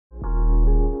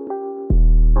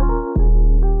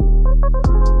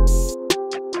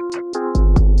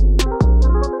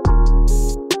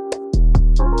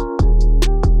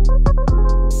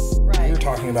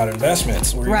about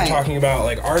investments. Where you're talking about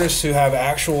like artists who have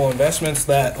actual investments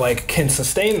that like can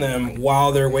sustain them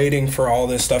while they're waiting for all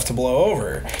this stuff to blow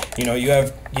over. You know, you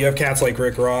have cats like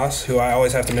Rick Ross, who I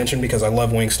always have to mention because I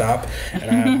love Wingstop, and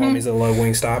I have homies that love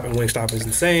Wingstop, and Wingstop is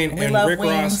insane. And Rick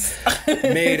Ross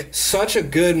made such a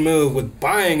good move with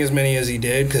buying as many as he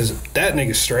did, because that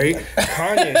nigga's straight.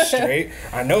 Kanye's straight.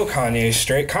 I know Kanye's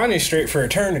straight. Kanye's straight for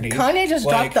eternity. Kanye just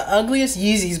dropped the ugliest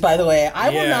Yeezys, by the way. I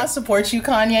will not support you,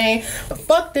 Kanye.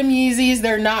 Fuck them Yeezys.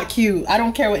 They're not cute. I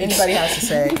don't care what anybody has to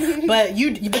say. But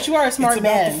you are a smart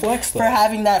man for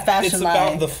having that fashion line.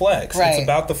 It's about the flex. Right. It's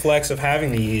about the flex of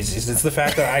having the Yeezys. It's the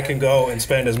fact that I can go and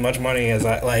spend as much money as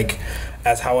I like,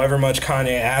 as however much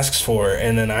Kanye asks for,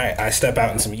 and then I step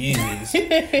out in some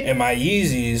Yeezys, and my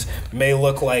Yeezys may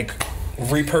look like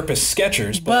repurposed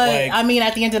Skechers, but like, I mean,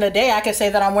 at the end of the day, I could say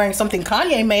that I'm wearing something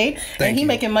Kanye made, and he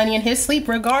making money in his sleep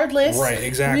regardless. Right,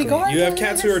 exactly. You have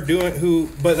cats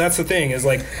but that's the thing, is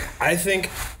like, I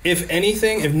think if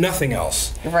anything, if nothing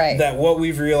else, that what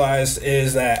we've realized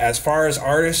is that as far as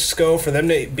artists go, for them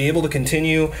to be able to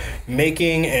continue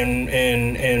making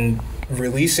and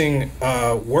releasing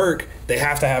work, they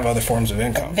have to have other forms of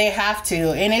income. They have to,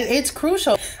 and it's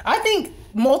crucial. I think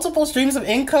multiple streams of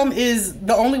income is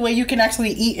the only way you can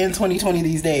actually eat in 2020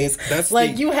 these days. That's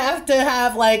like, you have to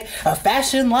have like a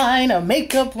fashion line, a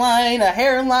makeup line, a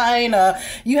hair line,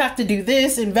 you have to do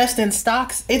this, invest in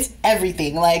stocks. It's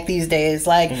everything like these days.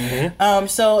 Like,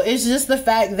 so it's just the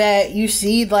fact that you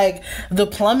see like the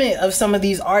plummet of some of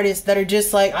these artists that are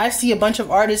just like, I see a bunch of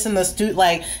artists in the studio,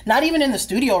 like not even in the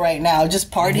studio right now,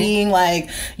 just partying, like,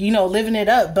 you know, living it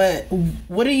up. But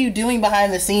what are you doing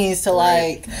behind the scenes to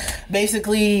like basically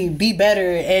be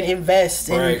better and invest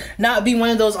and not be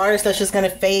one of those artists that's just gonna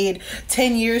fade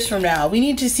 10 years from now? We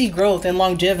need to see growth and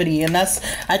longevity, and I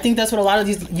think that's what a lot of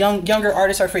these younger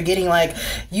artists are forgetting. Like,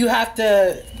 you have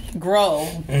to grow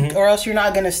or else you're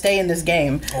not going to stay in this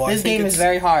game. This game is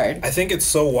very hard. I think it's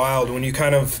so wild when you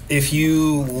kind of, if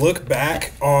you look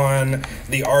back on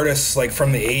the artists like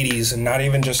from the 80s, and not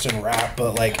even just in rap,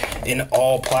 but like in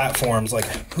all platforms, like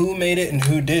who made it and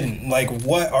who didn't. Like,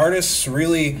 what artists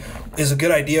really is a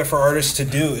good idea for artists to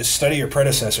do is study your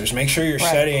predecessors. Make sure you're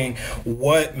studying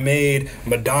what made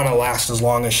Madonna last as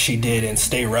long as she did and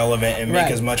stay relevant and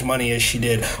make as much money as she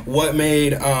did. What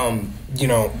made you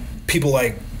know, people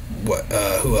like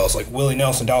who else, like Willie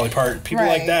Nelson, Dolly Parton, people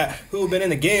like that, who have been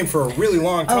in the game for a really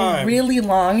long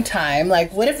time.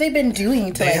 Like, what have they been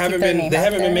doing to they haven't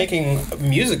been making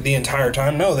music the entire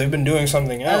time. No, they've been doing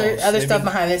something else. Other stuff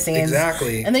behind the scenes.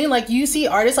 Exactly. And then like you see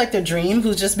artists like The Dream,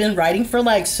 who's just been writing for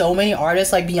like so many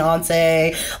artists, like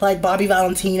Beyonce, like Bobby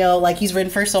Valentino, like he's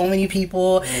written for so many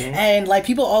people. And like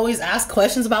people always ask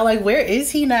questions about like, where is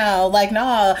he now? Like,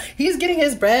 nah, he's getting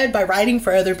his bread by writing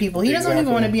for other people. He doesn't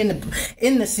even want to be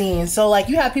in the scene. So like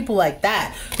you have people like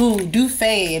that who do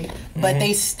fade, but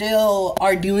they still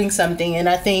are doing something. And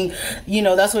I think, you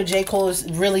know, that's what J. Cole is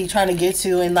really trying to get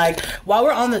to. And like, while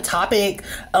we're on the topic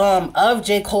of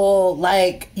J. Cole,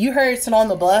 like, you heard Sit on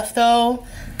the Bluff though.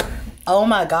 Oh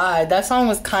my God, that song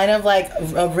was kind of like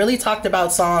a really talked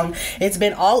about song. It's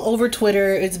been all over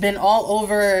Twitter. It's been all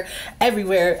over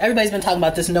everywhere. Everybody's been talking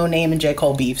about this NONAME and J.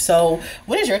 Cole beef. So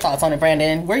what is your thoughts on it,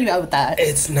 Brandon? Where are you at with that?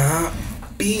 It's not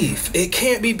beef. It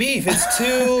can't be beef.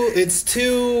 It's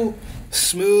too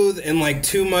smooth and like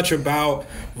too much about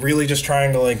really just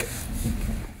trying to like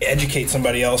educate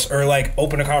somebody else or like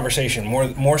open a conversation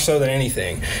more so than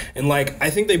anything. And like, I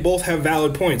think they both have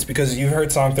valid points, because you've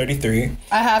heard song 33.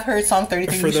 I have heard song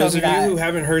 33. For those of you who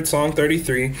haven't heard song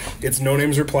 33, it's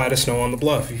NONAME's reply to Snow on the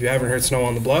Bluff. If you haven't heard Snow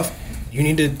on the Bluff, you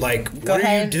need to like, what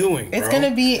are you doing, bro? It's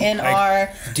gonna be in like, our.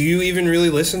 Do you even really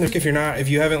listen? If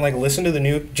you haven't like listened to the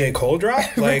new J. Cole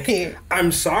drop, like,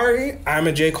 I'm sorry, I'm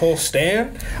a J. Cole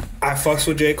stan. I fucks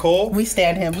with J. Cole. We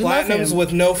stand him. Platinums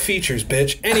with no features,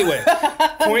 bitch. Anyway,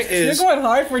 point is, you're going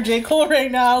hard for J. Cole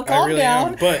right now. Calm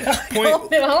down. But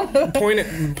point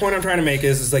I'm trying to make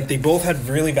is like, they both had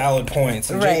really valid points.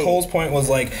 And J. Cole's point was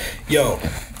like, yo,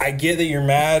 I get that you're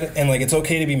mad, and like, it's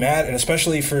okay to be mad, and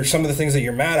especially for some of the things that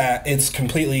you're mad at, it's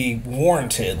completely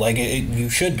warranted. Like,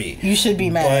 you should be. You should be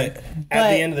mad. But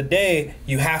at the end of the day,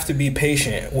 you have to be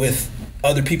patient with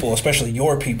other people, especially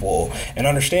your people, and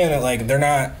understand that like,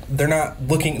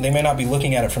 they may not be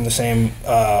looking at it from the same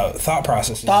thought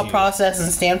process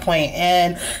and standpoint.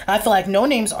 And I feel like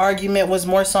NONAME's argument was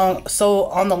more so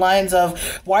on the lines of,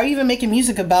 why are you even making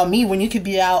music about me when you could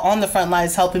be out on the front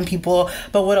lines helping people?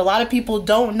 But what a lot of people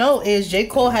don't know is J.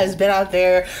 Cole has been out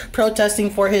there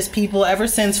protesting for his people ever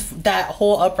since that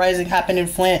whole uprising happened in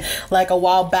Flint like a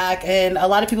while back. And a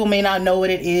lot of people may not know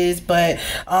what it is, but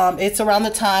it's around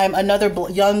the time another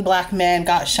young black man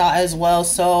got shot as well.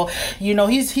 So, you know,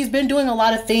 he's been doing a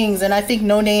lot of things, and I think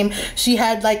NONAME, she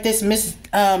had like this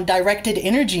directed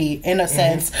energy in a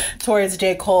sense towards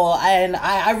J. Cole, and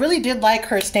I really did like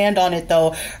her stand on it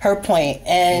though, her point.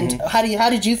 And how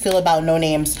did you feel about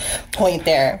NONAME's point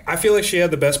there? I feel like she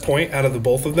had the best point out of the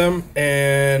both of them,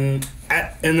 and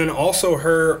then also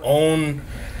her own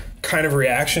kind of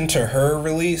reaction to her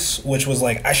release, which was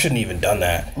like, I shouldn't even done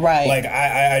that. Right. Like,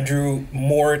 I drew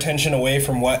more attention away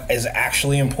from what is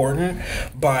actually important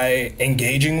by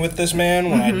engaging with this man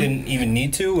when I didn't even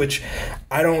need to, which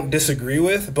I don't disagree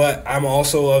with, but I'm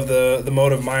also of the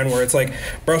mode of mind where it's like,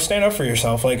 bro, stand up for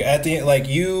yourself. Like, at the end, like,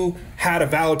 you had a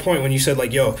valid point when you said,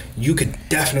 like, yo, you could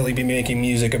definitely be making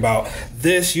music about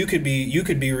this. You could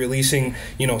be releasing,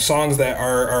 you know, songs that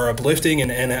are uplifting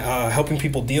and helping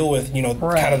people deal with, you know,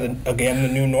 kind of the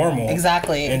new normal.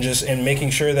 Exactly. And making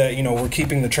sure that, you know, we're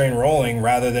keeping the train rolling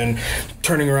rather than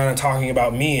turning around and talking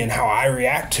about me and how I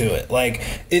react to it. Like,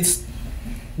 it's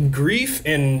grief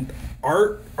and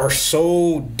art are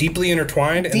so deeply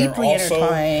intertwined, and they're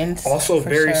also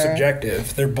very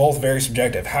subjective. They're both very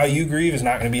subjective. How you grieve is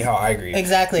not going to be how I grieve.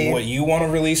 Exactly. What you want to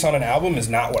release on an album is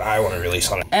not what I want to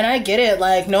release on it. And I get it.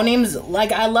 Like, NONAME's,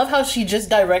 like, I love how she just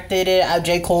directed it at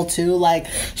J. Cole too. Like,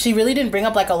 she really didn't bring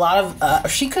up like a lot of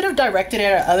she could have directed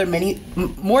it at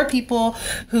more people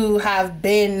who have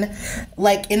been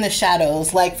like in the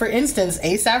shadows. Like, for instance,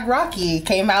 A$AP Rocky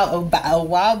came out a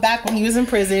while back when he was in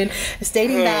prison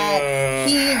stating that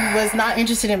he was not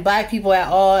interested in black people at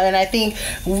all, and I think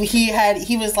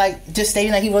he was like just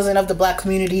stating that he wasn't of the black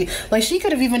community. Like, she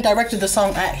could have even directed the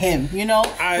song at him, you know.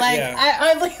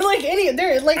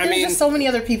 There's just so many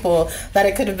other people that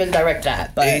it could have been directed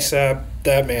at. But A$AP,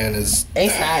 that man is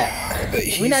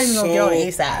A$AP. We're not even gonna get on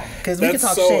A$AP because we can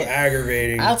talk shit. That's so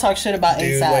aggravating. I'll talk shit about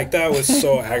A$AP. Like, that was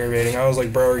so aggravating. I was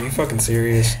like, bro, are you fucking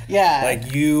serious? Yeah.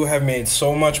 Like, you have made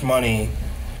so much money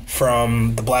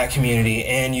from the black community,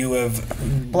 and you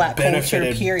have black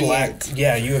benefited culture, period.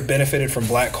 You have benefited from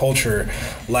black culture,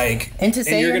 like, and to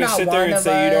say you're gonna not sit there and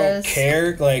say you don't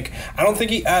care. Like, I don't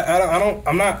think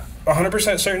I'm not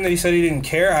 100% certain that he said he didn't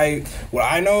care. What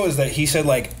I know is that he said,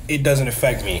 like, it doesn't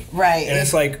affect me. Right. And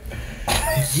it's like,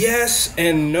 yes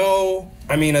and no.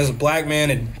 I mean, as a black man,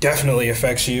 it definitely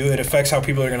affects you. It affects how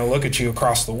people are going to look at you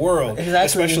across the world. Exactly.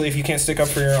 Especially if you can't stick up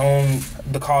for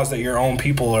the cause that your own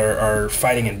people are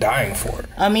fighting and dying for.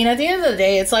 I mean, at the end of the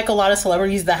day, it's like a lot of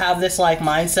celebrities that have this like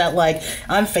mindset, like,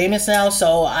 I'm famous now,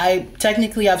 so I've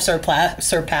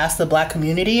surpassed the black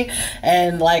community.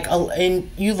 And like,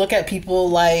 and you look at people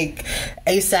like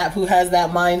A$AP who has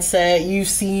that mindset. You've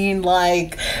seen,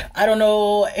 like, I don't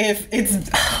know if it's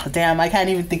damn, I can't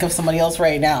even think of somebody else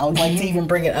right now, like, to even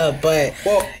bring it up, but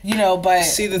well, you know, but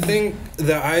see, the thing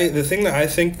that I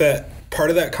think that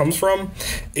part of that comes from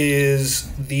is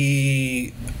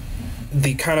the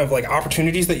kind of like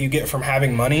opportunities that you get from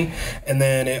having money, and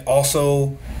then it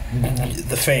also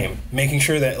the fame, making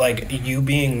sure that like you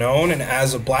being known. And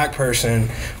as a black person,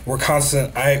 or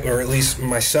at least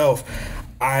myself,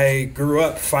 I grew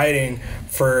up fighting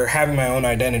for having my own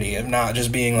identity, of not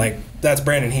just being like, that's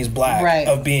Branden, he's black, right,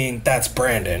 of being, that's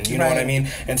Branden, you know what I mean?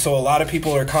 And so a lot of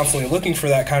people are constantly looking for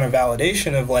that kind of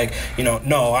validation of like, you know,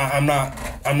 no, I'm not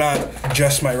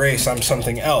just my race, I'm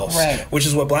something else, right, which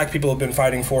is what black people have been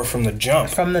fighting for from the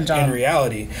jump in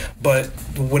reality. But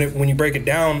when you break it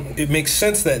down, it makes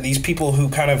sense that these people who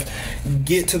kind of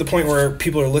get to the point where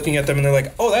people are looking at them and they're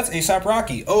like, oh, that's A$AP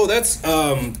Rocky, oh, that's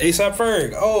A$AP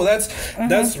Ferg, oh,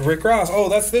 that's Rick Ross, oh,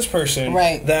 that's this person,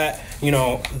 right, that, you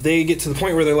know, they get to the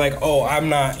point where they're like, oh, I'm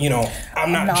not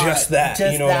just that,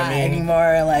 you know what I mean,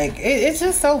 anymore. Like, it's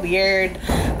just so weird.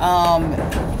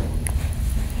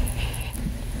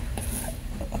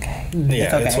 Okay.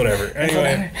 Yeah, it's whatever.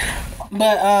 Anyway.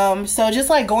 But so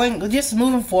just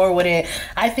moving forward with it,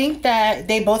 I think that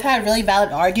they both had really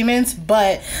valid arguments,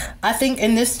 but I think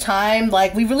in this time,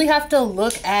 like, we really have to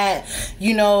look at,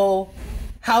 you know,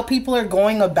 how people are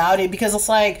going about it, because it's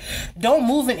like, don't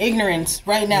move in ignorance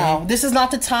right now. Mm-hmm. This is not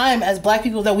the time as black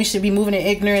people that we should be moving in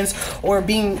ignorance or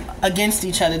being against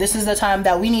each other. This is the time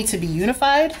that we need to be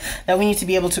unified, that we need to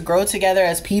be able to grow together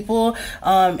as people.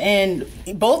 And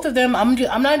both of them, I'm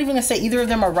not even gonna say either of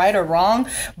them are right or wrong,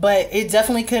 but it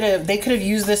definitely they could have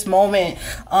used this moment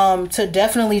to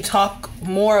definitely talk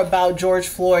more about George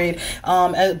Floyd,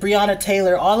 Breonna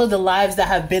Taylor, all of the lives that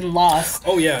have been lost.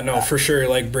 Oh yeah, no, for sure.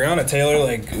 Like, Breonna Taylor,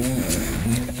 like,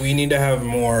 we we need to have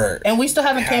more. And we still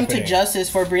haven't came to justice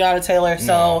for Breonna Taylor.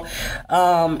 So,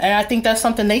 and I think that's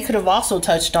something they could have also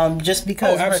touched on, just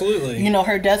because, absolutely.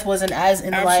 Her death wasn't as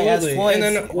in the light as Floyd's.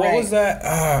 And then what was that?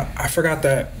 I forgot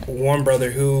that one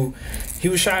brother who. He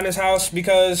was shot in his house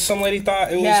because some lady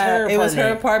thought it was her apartment. It was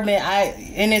her apartment.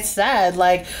 And it's sad.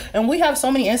 Like, and we have so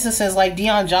many instances like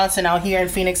Deion Johnson out here in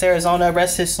Phoenix, Arizona,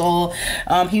 rest his soul.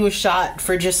 He was shot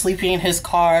for just sleeping in his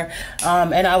car.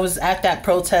 And I was at that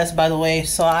protest, by the way,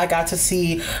 so I got to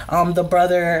see the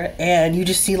brother, and you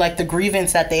just see like the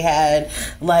grievance that they had.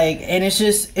 Like, and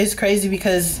it's crazy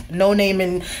because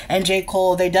NONAME and J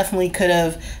Cole, they definitely could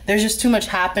have. There's just too much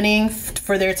happening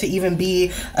for there to even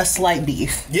be a slight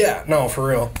beef. Yeah, no. For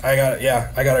real, I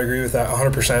gotta agree with that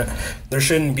 100%. There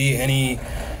shouldn't be any,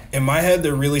 in my head,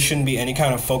 there really shouldn't be any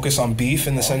kind of focus on beef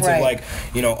in the sense of like,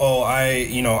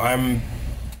 I'm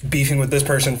beefing with this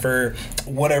person for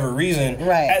whatever reason.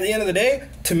 Right. At the end of the day,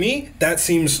 to me, that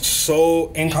seems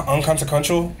so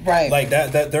inconsequential. Right. Like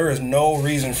that there is no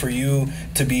reason for you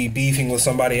to be beefing with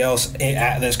somebody else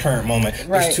at this current moment.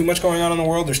 Right. There's too much going on in the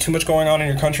world. There's too much going on in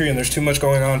your country, and there's too much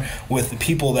going on with the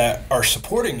people that are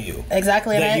supporting you.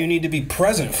 Exactly. That you need to be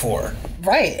present for.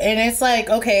 Right. And it's like,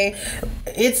 okay,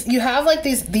 you have like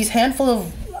these handful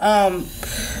of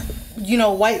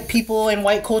white people and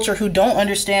white culture who don't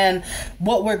understand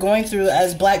what we're going through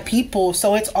as black people.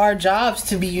 So it's our jobs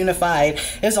to be unified.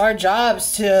 It's our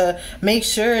jobs to make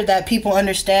sure that people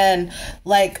understand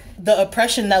like the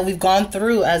oppression that we've gone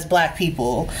through as black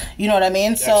people. You know what I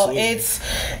mean? So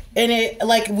Absolutely.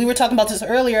 Like we were talking about this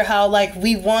earlier, how like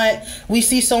we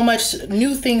see so much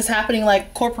new things happening,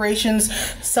 like corporations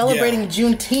celebrating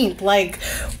Juneteenth. Like,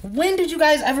 when did you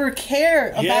guys ever care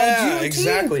about Juneteenth?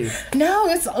 Exactly. Now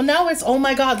it's oh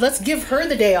my God, let's give her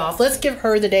the day off.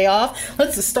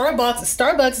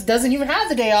 Starbucks doesn't even have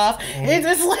the day off.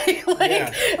 It's like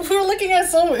we're looking at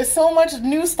so much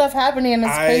new stuff happening, and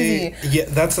it's crazy. Yeah,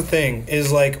 that's the thing,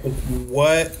 is like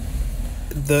what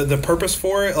the purpose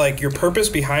for it, like your purpose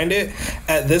behind it,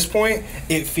 at this point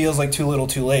it feels like too little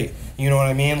too late. You know what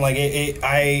I mean? Like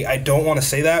I don't want to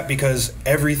say that, because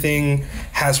everything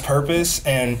has purpose,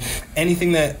 and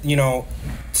anything that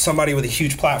somebody with a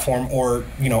huge platform or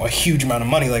a huge amount of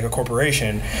money like a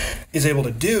corporation is able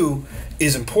to do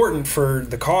is important for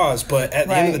the cause. But at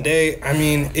the end of the day, I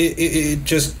mean, it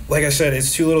just, like I said,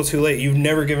 it's too little too late. You've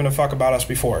never given a fuck about us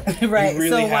before. Right.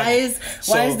 Really,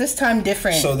 so why is this time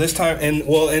different? So this time,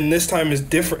 and this time is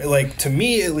different. Like, to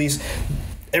me at least,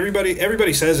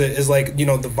 everybody says it is like,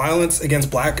 the violence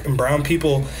against black and brown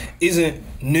people isn't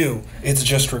new. It's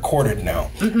just recorded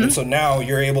now. Mm-hmm. And so now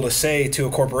you're able to say to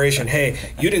a corporation, hey,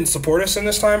 you didn't support us in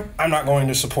this time, I'm not going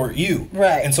to support you.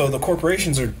 Right. And so the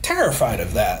corporations are terrified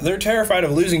of that. They're terrified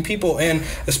of losing people, and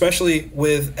especially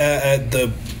with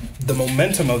the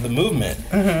momentum of the movement.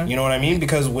 Mm-hmm. You know what I mean?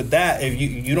 Because with that, if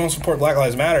you don't support Black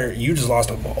Lives Matter, you just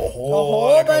lost a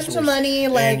whole bunch of money,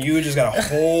 and you just got a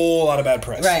whole lot of bad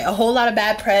press. Right, a whole lot of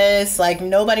bad press. Like,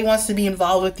 nobody wants to be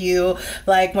involved with you.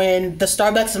 Like, when the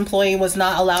Starbucks employee was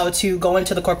not allowed to go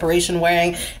into the corporation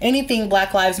wearing anything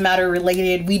Black Lives Matter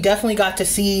related, we definitely got to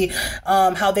see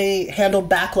how they handled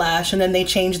backlash, and then they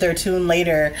changed their tune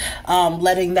later,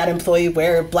 letting that employee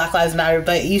wear Black Lives Matter.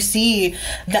 But you see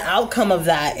the outcome of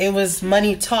that. It was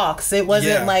money talks. It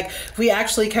wasn't like, we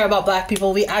actually care about black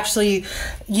people. We actually,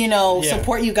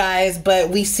 support you guys, but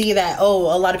we see that, a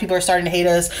lot of people are starting to hate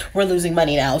us. We're losing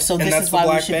money now. So this is why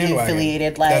we should be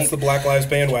affiliated. Like, that's the Black Lives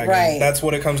bandwagon. Right. That's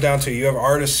what it comes down to. You have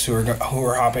artists who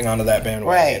are hopping onto that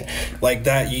bandwagon. Right. Like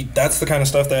that. That's the kind of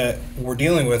stuff that we're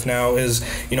dealing with now. Is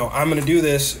I'm going to do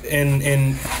this,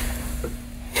 and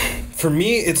for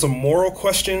me, it's a moral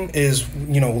question. Is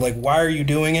like, why are you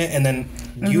doing it? And then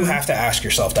you have to ask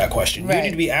yourself that question. Right. You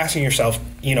need to be asking yourself,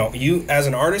 you as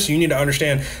an artist, you need to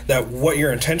understand that what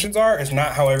your intentions are is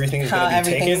not how everything is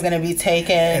going to be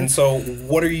taken. And so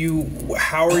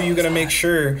how are you going to make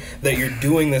sure that you're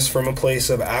doing this from a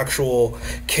place of actual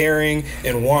caring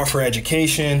and want for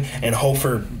education and hope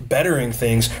for bettering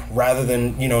things, rather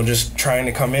than, just trying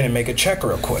to come in and make a check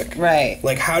real quick. Right.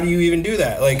 Like, how do you even do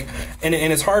that? Like, and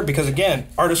it's hard because, again,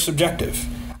 art is subjective.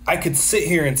 I could sit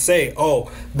here and say,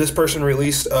 this person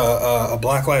released a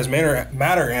Black Lives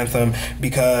Matter anthem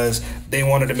because they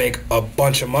wanted to make a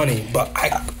bunch of money. But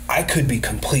I could be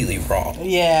completely wrong.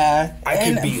 Yeah. I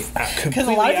could be completely because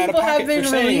a lot of people have been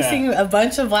releasing a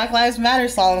bunch of Black Lives Matter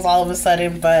songs all of a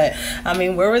sudden, but I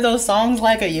mean, where were those songs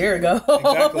like a year ago?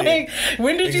 Exactly. Like,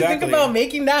 when did you think about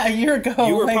making that a year ago?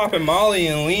 You were popping Molly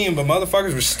and lean, but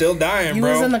motherfuckers were still dying, bro.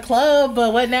 You was in the club,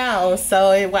 but what now?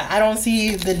 So I don't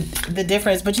see the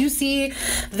difference. But you see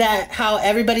that how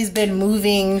everybody's been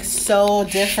moving so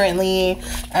differently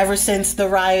ever since the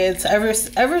riots,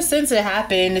 ever since it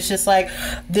happened. It's just like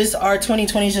our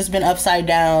 2020 has just been upside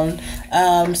down.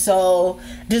 So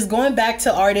just going back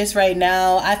to artists right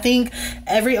now, I think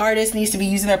every artist needs to be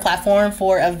using their platform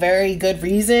for a very good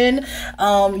reason.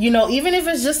 Even if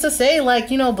it's just to say, like,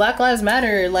 Black Lives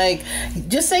Matter, like,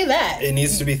 just say that. It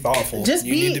needs to be thoughtful. Just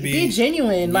be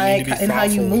genuine, like, in how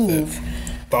you move.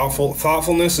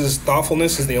 Thoughtfulness is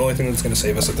the only thing that's going to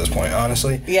save us at this point,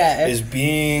 honestly. Yeah. Is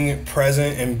being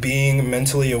present and being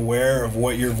mentally aware of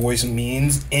what your voice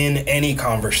means in any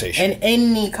conversation.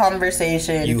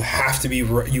 You have to be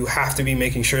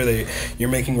making sure that you're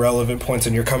making relevant points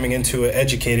and you're coming into it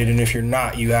educated, and if you're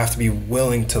not, you have to be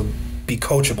willing to be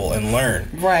coachable and learn.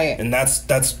 Right. And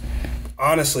that's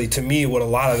honestly, to me, what a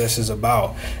lot of this is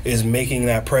about is making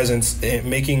that presence,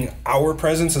 making our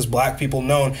presence as Black people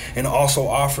known, and also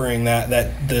offering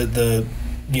the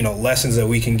lessons that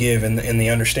we can give and the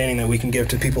understanding that we can give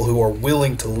to people who are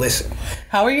willing to listen.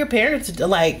 How are your parents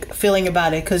like feeling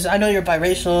about it? Because I know you're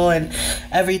biracial and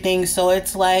everything, so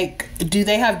it's like, do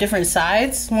they have different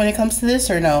sides when it comes to this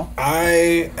or no?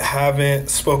 I haven't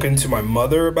spoken to my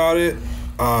mother about it.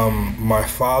 My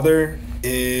father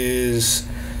is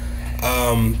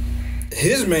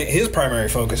his primary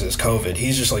focus is COVID.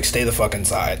 He's just like, stay the fuck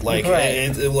inside. Like,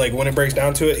 right. Like when it breaks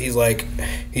down to it, he's like,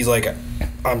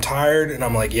 I'm tired, and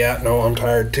I'm like, yeah, no, I'm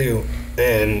tired too.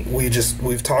 And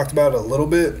we've talked about it a little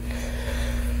bit,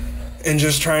 and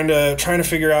just trying to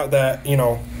figure out that,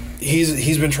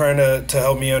 he's been trying to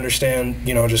help me understand,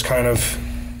 just kind of,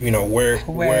 where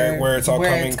it's all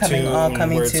coming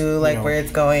to, where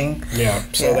it's going. Yeah.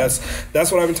 So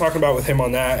that's what I've been talking about with him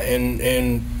on that,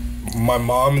 and my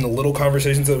mom, and the little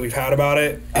conversations that we've had about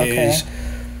it is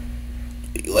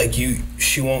like,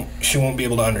 she won't be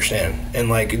able to understand, and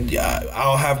like,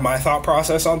 I'll have my thought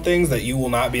process on things that you will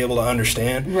not be able to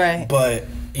understand, right? But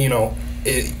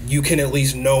you can at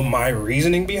least know my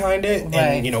reasoning behind it,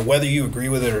 right. And whether you agree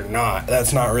with it or not,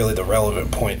 that's not really the relevant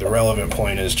point. The relevant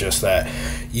point is just that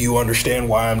you understand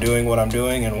why I'm doing what I'm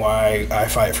doing, and why I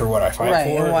fight for what I fight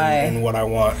for, and what I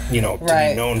want to be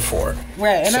known for.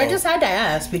 Right. And I just had to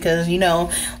ask because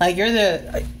like, you're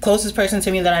the closest person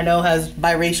to me that I know has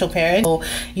biracial parents. So,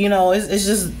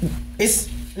 it's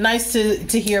nice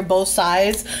to hear both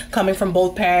sides coming from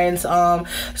both parents.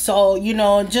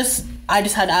 I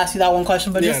just had to ask you that one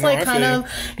question, but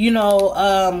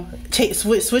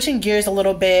switching gears a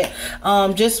little bit,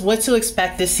 just what to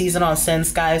expect this season on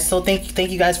Sense, guys. So thank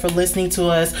you guys for listening to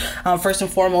us. First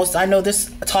and foremost, I know this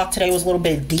talk today was a little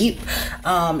bit deep.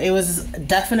 It was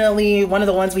definitely one of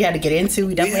the ones we had to get into.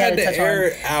 We definitely had to touch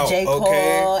on J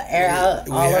Cole, air out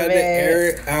all of it. We had to air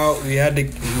it out. We had to,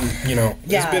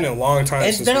 it's been a long time.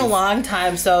 It's been a long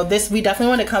time. So we definitely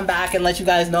want to come back and let you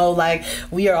guys know, like,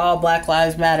 we are all Black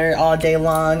Lives Matter all day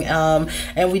long,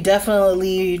 and we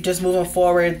definitely, just moving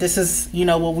forward, this is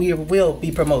what we will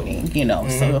be promoting,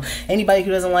 so anybody who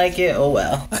doesn't like it, oh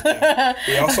well.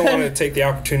 We also want to take the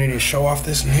opportunity to show off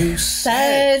this new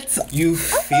set. You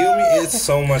feel me? It's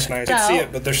so much nice. You can see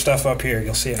it, but there's stuff up here.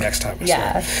 You'll see it next time.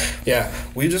 Yeah,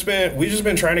 we've just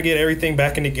been trying to get everything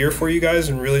back into gear for you guys,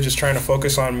 and really just trying to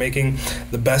focus on making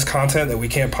the best content that we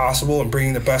can possible, and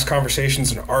bringing the best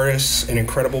conversations and artists and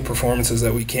incredible performances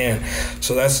that we can.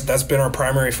 So that's been our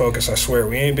primary focus. I swear,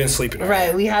 we ain't been sleeping.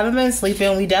 Right, we haven't been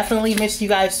sleeping. We definitely missed you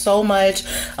guys so much,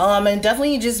 and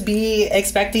definitely just be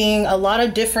expecting a lot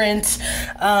of different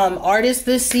artists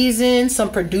this season, some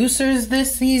producers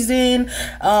this season,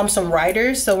 some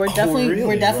writers. So we're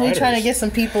definitely trying to get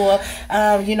some people,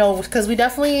 because we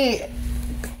definitely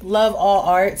love all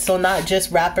art, so not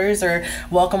just rappers or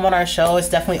welcome on our show. It's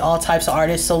definitely all types of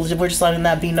artists, so we're just letting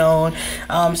that be known.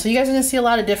 So you guys are gonna see a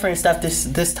lot of different stuff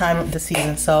this time of the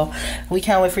season, so we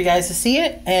can't wait for you guys to see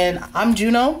it. And I'm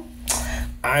Juno.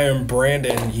 I am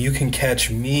Branden. You can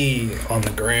catch me on the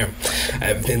gram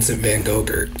at Vincent Van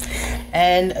Gogurt.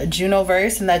 And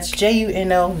Junoverse, and that's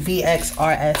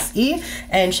JUNOVXRSE.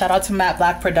 And shout out to Matt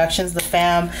Black Productions, the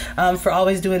fam, for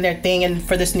always doing their thing and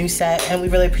for this new set. And we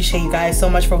really appreciate you guys so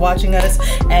much for watching us.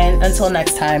 And until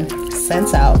next time,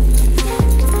 Sense out.